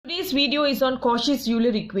Today's video is on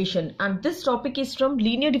Cauchy-Euler equation, and this topic is from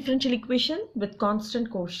linear differential equation with constant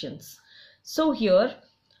quotients. So here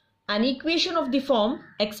an equation of the form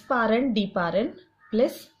x power n d power n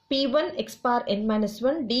plus p1 x power n minus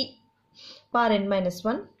 1 d power n minus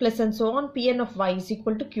 1 plus and so on pn of y is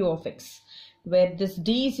equal to q of x, where this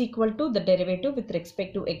d is equal to the derivative with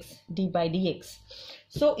respect to x, d by dx.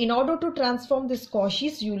 So in order to transform this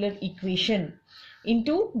Cauchy-Euler equation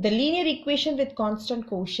into the linear equation with constant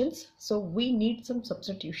quotients, so we need some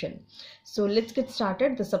substitution. So let's get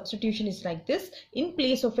started. The substitution is like this. In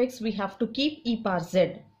place of x we have to keep e power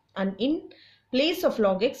z, and in place of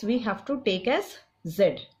log x we have to take as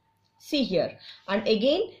z. See here, and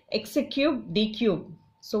again x cube d cube.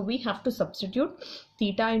 So we have to substitute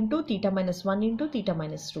theta into theta minus 1 into theta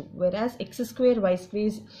minus 2, whereas x square y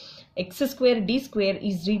square x square d square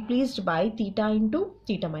is replaced by theta into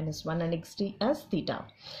theta minus 1 and xt as theta.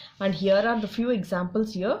 And here are the few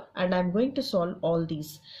examples here, and I am going to solve all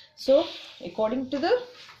these. So according to the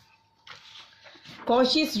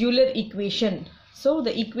Cauchy-Euler equation, so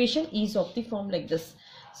the equation is of the form like this.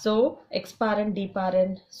 So x power n d power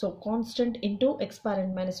n, so constant into x power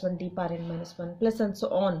n minus 1 d power n minus 1 plus and so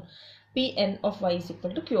on pn of y is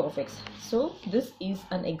equal to q of x. So this is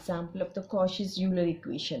an example of the Cauchy-Euler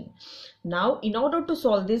equation. Now in order to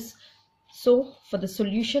solve this, so for the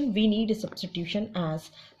solution we need a substitution as,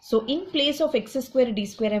 so in place of x square d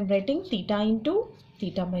square I am writing theta into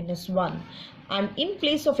theta minus 1, and in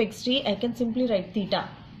place of xt I can simply write theta.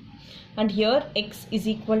 And here x is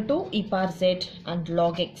equal to e power z and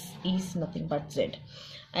log x is nothing but z.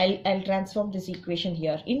 I'll transform this equation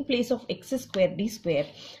here. In place of x square d square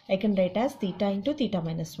I can write as theta into theta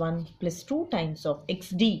minus 1 plus 2 times of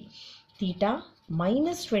xd theta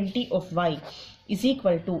minus 20 of y is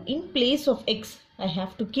equal to, in place of x I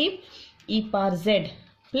have to keep e power z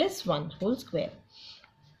plus 1 whole square.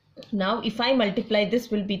 Now if I multiply,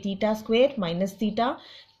 this will be theta square minus theta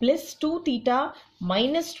plus 2 theta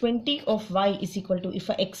minus 20 of y is equal to, if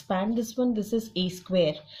I expand this one, this is a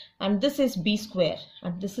square and this is b square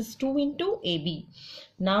and this is 2 into ab.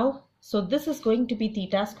 Now so this is going to be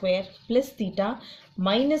theta square plus theta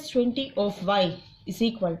minus 20 of y is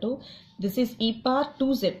equal to, this is e power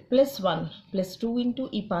 2z plus 1 plus 2 into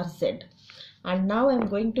e power z. And now I am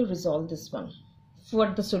going to resolve this one. For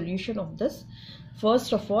the solution of this,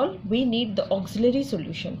 first of all we need the auxiliary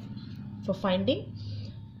solution. For finding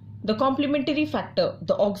the complementary factor,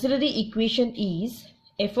 the auxiliary equation is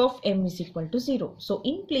f of m is equal to 0. So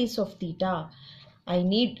in place of theta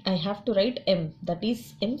I have to write m, that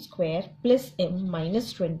is m square plus m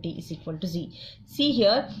minus 20 is equal to z. See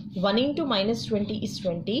here, 1 into minus 20 is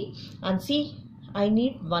 20, and see I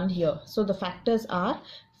need 1 here. So the factors are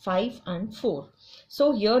 5 and 4.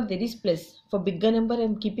 So here there is plus. For bigger number I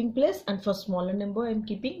am keeping plus, and for smaller number I am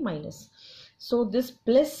keeping minus. So this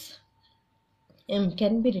plus m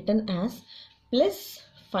can be written as plus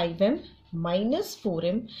 5m minus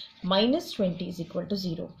 4m minus 20 is equal to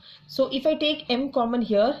 0. So if I take m common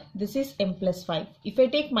here, this is m plus 5. If I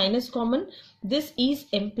take minus common, this is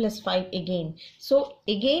m plus 5 again. So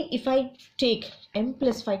again if I take m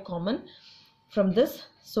plus 5 common from this,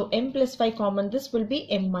 so m plus 5 common, this will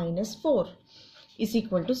be m minus 4 is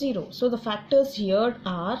equal to 0. So the factors here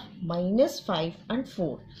are minus 5 and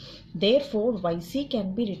 4. Therefore yc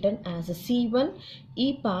can be written as a c1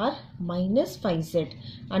 e power minus 5z,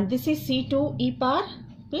 and this is c2 e power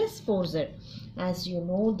plus 4z, as you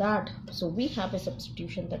know that. So we have a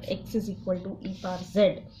substitution that x is equal to e power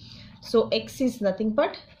z. So x is nothing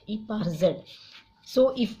but e power z.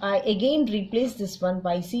 So if I again replace this one,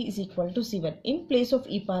 yc is equal to c1. In place of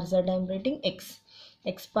e power z I am writing x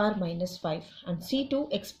power minus 5, and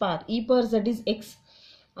c2 x power, e power z is x,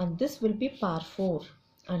 and this will be power 4,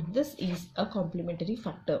 and this is a complementary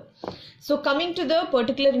factor. So coming to the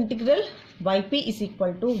particular integral, yp is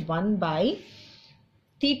equal to 1 by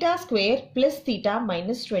theta square plus theta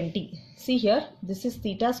minus 20. See here, this is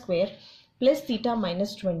theta square plus theta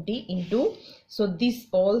minus 20 into, so these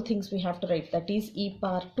all things we have to write, that is e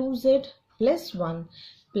power 2z plus 1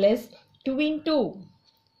 plus 2 into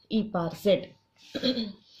e power z.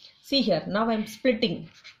 See here, now I am splitting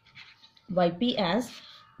yp as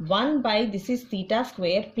 1 by, this is theta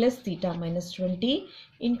square plus theta minus 20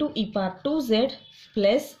 into e power 2z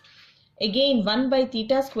plus again 1 by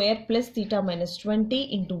theta square plus theta minus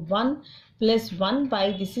 20 into 1 plus 1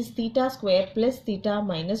 by, this is theta square plus theta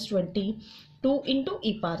minus 20 2 into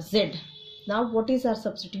e power z. Now what is our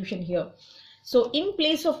substitution here? So in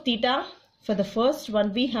place of theta, for the first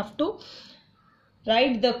one we have to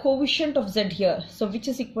write the coefficient of z here, so which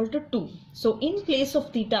is equal to 2. So in place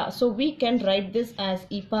of theta, so we can write this as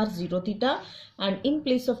e power 0 theta, and in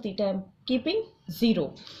place of theta I am keeping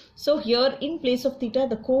 0. So here in place of theta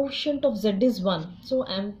the coefficient of z is 1, so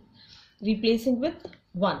I am replacing with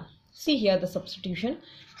 1. See here the substitution.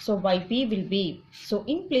 So yp will be, so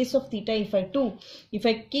in place of theta if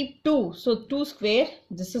I keep 2, so 2 square,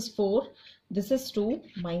 this is 4, this is 2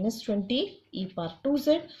 minus 20 e power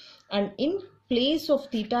 2z, and in place of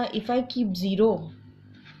theta if I keep 0,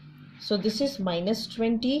 so this is minus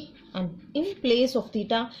 20, and in place of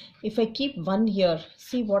theta if I keep 1 here,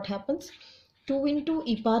 see what happens, 2 into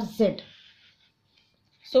e power z.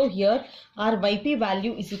 So here our yp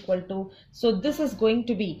value is equal to, so this is going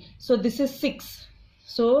to be, so this is 6,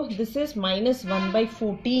 so this is minus 1 by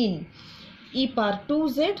 14 e power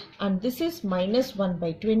 2z, and this is minus 1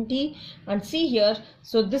 by 20, and see here,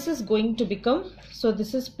 so this is going to become, so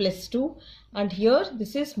this is plus 2, and here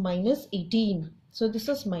this is minus 18, so this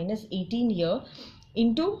is minus 18 here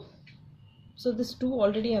into, so this 2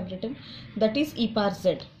 already I have written, that is e power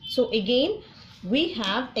z. So again we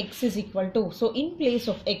have x is equal to, so in place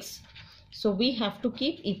of x, so we have to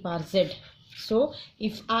keep e power z. So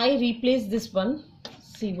if I replace this one,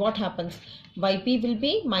 see what happens, yp will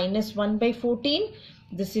be minus 1 by 14,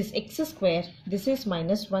 this is x square, this is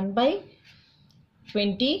minus 1 by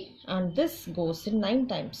 20, and this goes in 9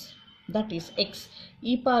 times, that is x,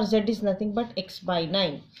 e power z is nothing but x by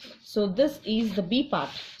 9. So this is the b part.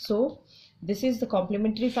 So this is the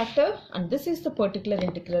complementary factor and this is the particular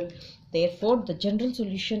integral. Therefore the general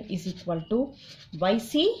solution is equal to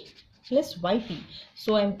yc plus yp.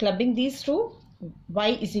 So I am clubbing these two.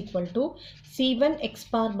 Y is equal to c1 x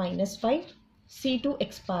power minus 5, c2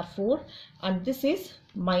 x power 4, and this is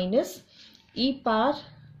minus e power,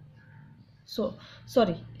 so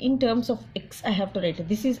sorry, in terms of x I have to write it,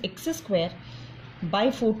 this is x square by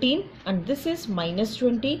 14, and this is minus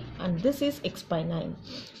 20, and this is x by 9,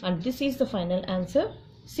 and this is the final answer.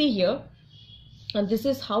 See here, and this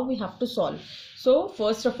is how we have to solve. So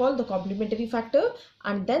first of all the complementary factor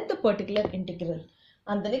and then the particular integral.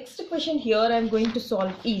 And the next question here I am going to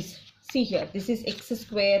solve is, see here, this is x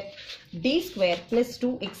square d square plus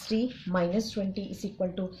 2xt minus 20 is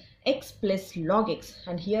equal to x plus log x,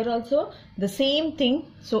 and here also the same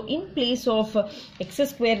thing. So in place of x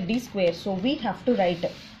square d square, so we have to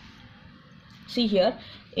write, see here,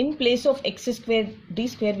 in place of x square d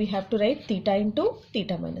square we have to write theta into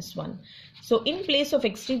theta minus 1. So in place of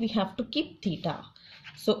xt we have to keep theta.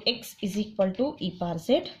 So x is equal to e power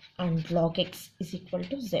z and log x is equal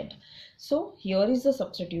to z. So here is the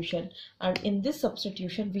substitution, and in this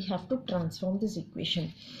substitution we have to transform this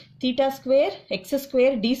equation. Theta square x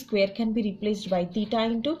square d square can be replaced by theta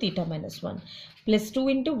into theta minus 1 plus 2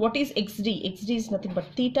 into what is xd. Xd is nothing but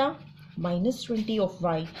theta minus 20 of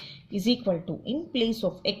y is equal to, in place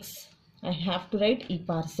of x I have to write e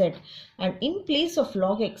power z, and in place of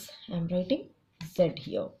log x I am writing z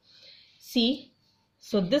here. See,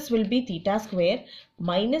 so this will be theta square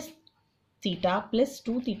minus theta plus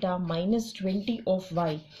 2 theta minus 20 of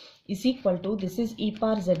y is equal to, this is e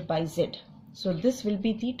power z by z. So this will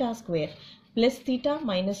be theta square plus theta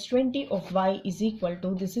minus 20 of y is equal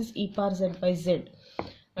to, this is e power z by z.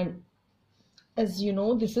 And as you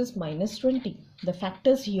know, this is minus 20. The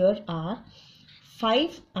factors here are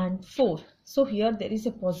 5 and 4. So here there is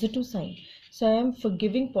a positive sign. So I am for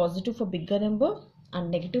giving positive for bigger number and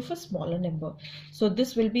negative for smaller number. So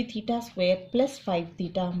this will be theta square plus 5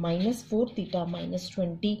 theta minus 4 theta minus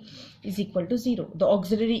 20 is equal to 0. The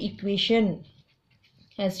auxiliary equation,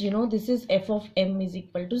 as you know, this is f of m is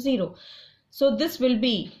equal to 0. So this will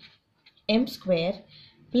be m square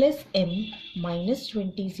plus m minus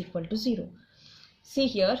 20 is equal to 0. See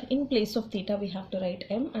here, in place of theta we have to write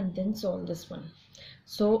m and then solve this one.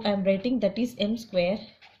 So I am writing that is m square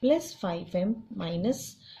plus 5m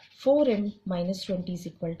minus 4m minus 20 is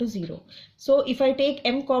equal to 0. So if I take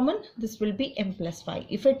m common, this will be m plus 5.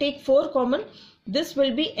 If I take 4 common, this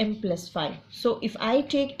will be m plus 5. So if I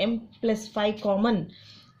take m plus 5 common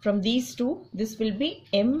from these two, this will be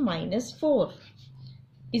m minus 4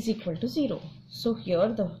 is equal to 0. So here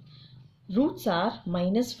the roots are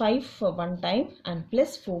minus 5 for one time and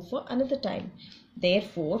plus 4 for another time.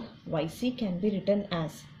 Therefore yc can be written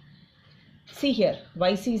as, see here,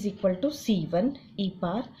 yc is equal to c1 e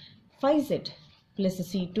power 5z plus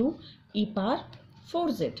c2 e power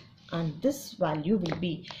 4z, and this value will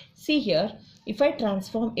be, see here, if I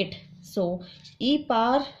transform it, so e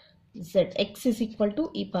power z, x is equal to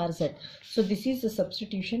e power z. So this is the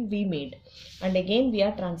substitution we made, and again we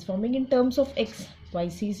are transforming in terms of x.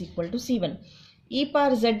 Yc is equal to c1 e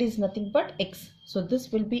power z is nothing but x. So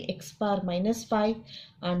this will be x power minus 5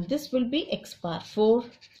 and this will be x power 4,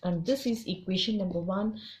 and this is equation number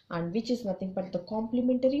 1, and which is nothing but the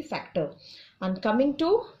complementary factor. And coming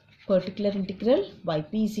to particular integral,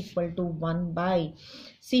 yp is equal to 1 by,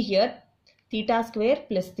 see here, theta square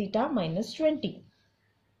plus theta minus 20.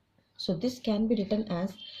 So this can be written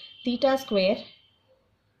as theta square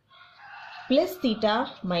plus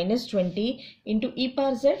theta minus 20 into e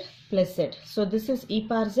power z plus z. So this is e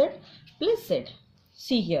power z plus z.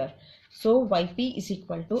 See here. So yp is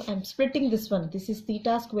equal to, I am splitting this one. This is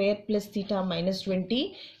theta square plus theta minus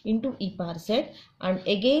 20 into e power z, and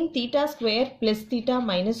again theta square plus theta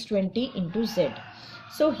minus 20 into z.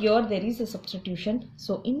 So here there is a substitution.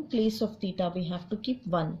 So in place of theta we have to keep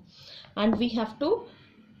 1, and we have to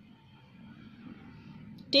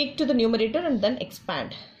take to the numerator and then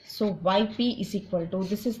expand. So yp is equal to,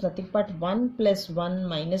 this is nothing but 1 plus 1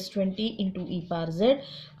 minus 20 into e power z,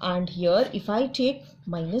 and here if I take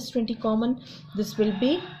minus 20 common, this will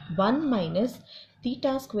be 1 minus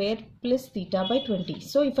theta square plus theta by 20.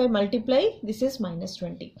 So if I multiply, this is minus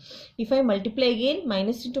 20. If I multiply again,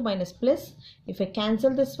 minus into minus plus, if I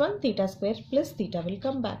cancel this one, theta square plus theta will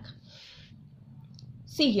come back.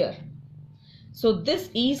 See here. So this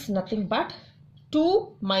is nothing but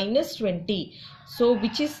 2 minus 20. So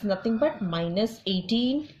which is nothing but minus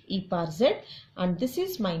 18 e power z, and this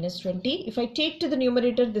is minus 20. If I take to the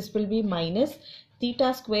numerator, this will be minus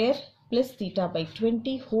theta square plus theta by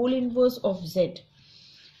 20 whole inverse of z.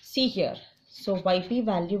 See here. So yp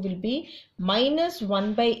value will be minus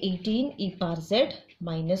 1 by 18 e power z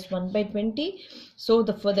minus 1 by 20. So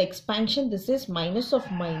for the expansion, this is minus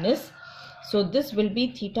of minus. So this will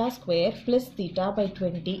be theta square plus theta by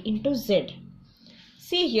 20 into z.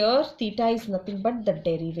 See here, theta is nothing but the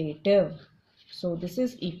derivative. So this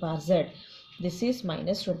is e power z. This is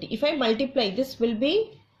minus 20. If I multiply, this will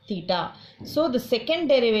be theta. So the second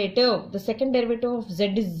derivative of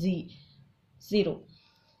z is 0.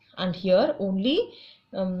 And here only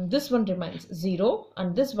this one remains 0.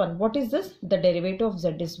 And this one, what is this? The derivative of z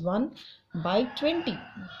is 1 by 20.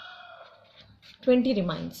 20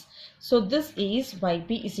 remains. So this is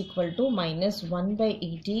yp is equal to minus 1 by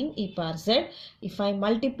 18 e power z. If I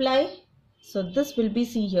multiply, so this will be,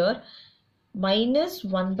 see here, minus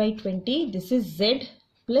 1 by 20. This is z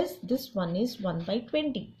plus this one is 1 by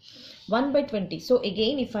 20. 1 by 20. So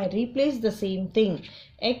again, if I replace the same thing,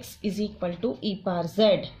 x is equal to e power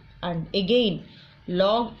z, and again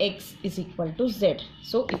log x is equal to z.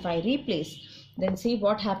 So if I replace, then see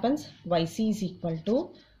what happens. Yc is equal to,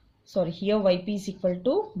 sorry, here yp is equal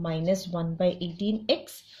to minus 1 by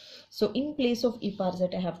 18x. So in place of e power z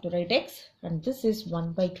I have to write x, and this is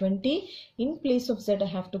 1 by 20. In place of z I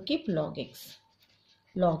have to keep log x.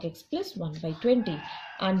 Log x plus 1 by 20,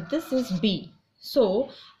 and this is b. So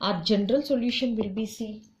our general solution will be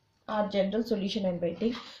c. Our general solution, I am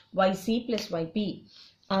writing yc plus yp.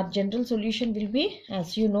 Our general solution will be,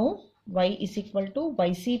 as you know, y is equal to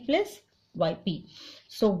yc plus yp.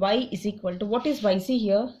 So y is equal to, what is yc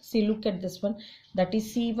here? See, look at this one. That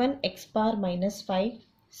is c1 x power minus 5,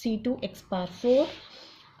 c2 x power 4,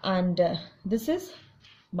 and this is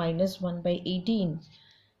minus 1 by 18.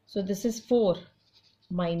 So this is 4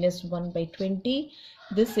 minus 1 by 20.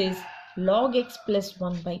 This is log x plus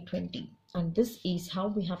 1 by 20. And this is how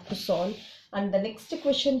we have to solve. And the next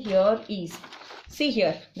question here is, see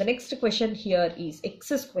here, the next question here is x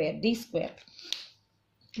square d square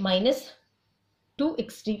minus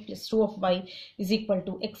 2xt plus 2 of y is equal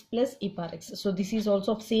to x plus e power x. So this is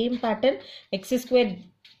also of same pattern. X square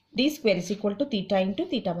d square is equal to theta into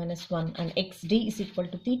theta minus 1, and xd is equal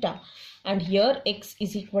to theta. And here x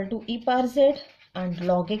is equal to e power z and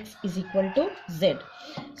log x is equal to z.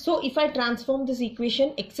 So if I transform this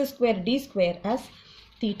equation x square d square as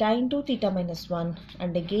theta into theta minus 1,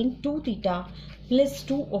 and again 2 theta plus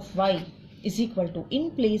 2 of y is equal to,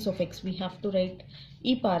 in place of x we have to write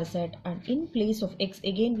e power z, and in place of x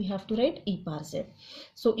again we have to write e power z.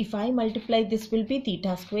 So if I multiply, this will be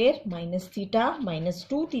theta square minus theta minus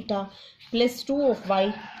 2 theta plus 2 of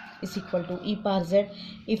y is equal to e power z.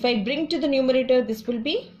 If I bring to the numerator, this will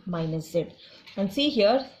be minus z. And see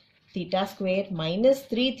here, theta square minus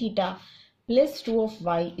 3 theta plus 2 of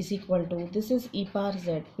y is equal to, this is e power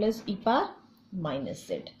z plus e power minus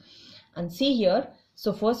z. And see here,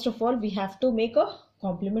 so first of all we have to make a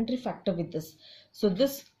complementary factor with this. So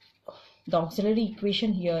this, the auxiliary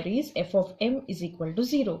equation here is f of m is equal to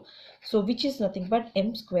 0. So which is nothing but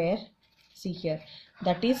m square, see here,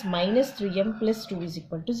 that is minus 3m plus 2 is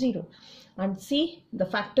equal to 0. And see, the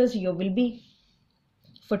factors here will be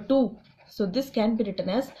for 2. So this can be written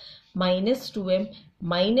as minus 2m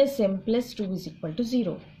minus m plus 2 is equal to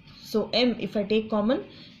 0. So m, if I take common,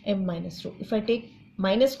 m minus 2. If I take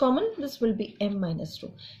minus common, this will be m minus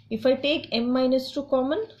 2. If I take m minus 2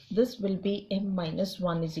 common, this will be m minus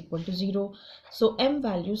 1 is equal to 0. So m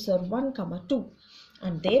values are 1, 2.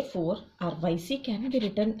 And therefore, our yc can be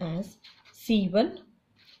written as c1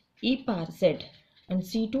 e power z and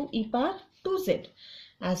c2 e power 2z.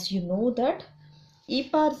 As you know that e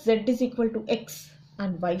power z is equal to x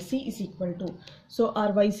and yc is equal to, so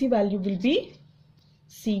our yc value will be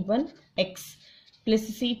c1 x plus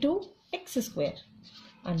c2 x square,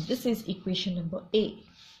 and this is equation number A.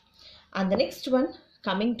 And the next one,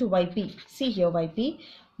 coming to yp, see here yp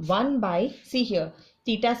 1 by, see here,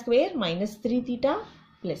 theta square minus 3 theta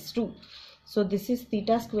plus 2. So this is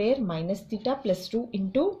theta square minus theta plus 2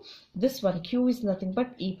 into this one, q is nothing but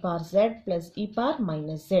e power z plus e power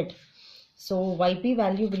minus z. So yp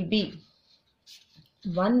value will be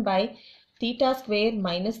 1 by theta square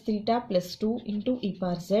minus theta plus 2 into e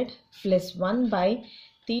power z plus 1 by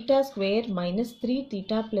theta square minus 3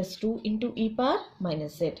 theta plus 2 into e power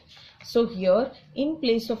minus z. So here in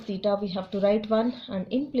place of theta we have to write 1 and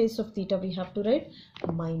in place of theta we have to write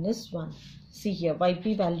minus 1. See here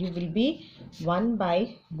yp value will be 1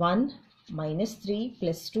 by 1 minus 3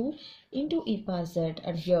 plus 2 into e power z,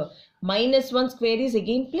 and here minus 1 square is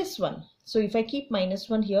again plus 1. So if I keep minus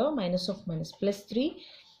 1 here, minus of minus plus 3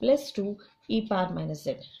 plus 2 e power minus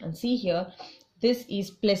z, and see here this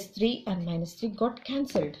is plus 3 and minus 3 got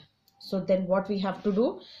cancelled. So then what we have to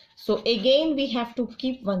do? So again we have to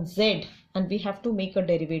keep one z and we have to make a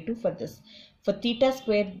derivative for this. For theta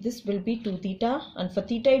square this will be 2 theta, and for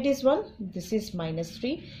theta it is 1. This is minus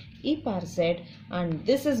 3 e power z, and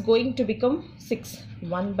this is going to become 6,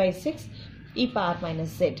 1 by 6 e power minus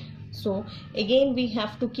z. So again we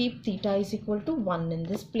have to keep theta is equal to 1 in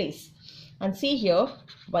this place, and see here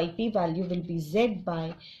yp value will be z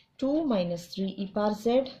by 2 minus 3 e power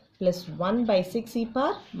z plus 1 by 6 e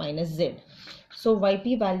power minus z. So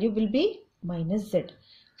yp value will be minus z.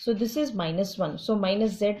 So this is minus 1. So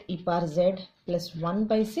minus z e power z plus 1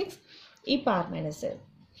 by 6 e power minus z.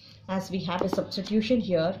 As we have a substitution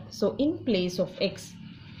here, so in place of x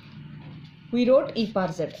we wrote e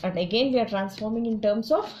power z, and again we are transforming in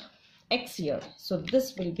terms of x here. So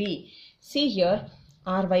this will be, see here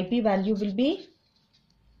our yp value will be,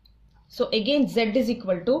 so again z is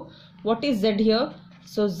equal to, what is z here?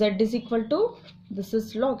 So z is equal to, this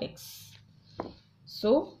is log x.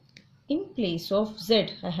 So in place of z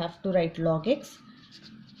I have to write log x,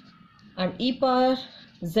 and e power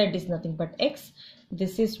z is nothing but x.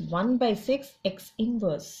 This is 1 by 6 x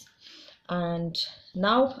inverse. And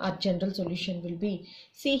now our general solution will be,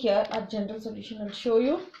 see here our general solution, I'll show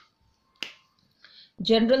you.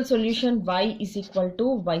 General solution y is equal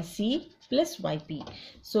to yc plus yp.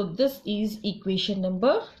 So this is equation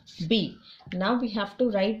number B. Now we have to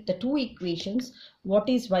write the two equations. What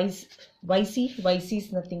is yc? Yc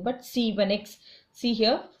is nothing but c1x. See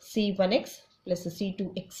here c1x plus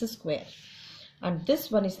c2x square. And this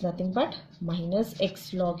one is nothing but minus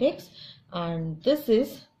x log x, and this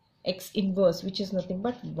is x inverse, which is nothing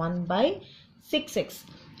but 1 by 6x.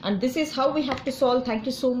 And this is how we have to solve. Thank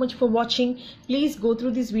you so much for watching. Please go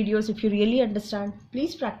through these videos. If you really understand,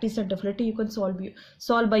 please practice, and definitely you can solve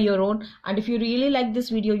by your own. And if you really like this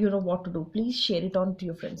video, you know what to do. Please share it on to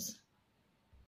your friends.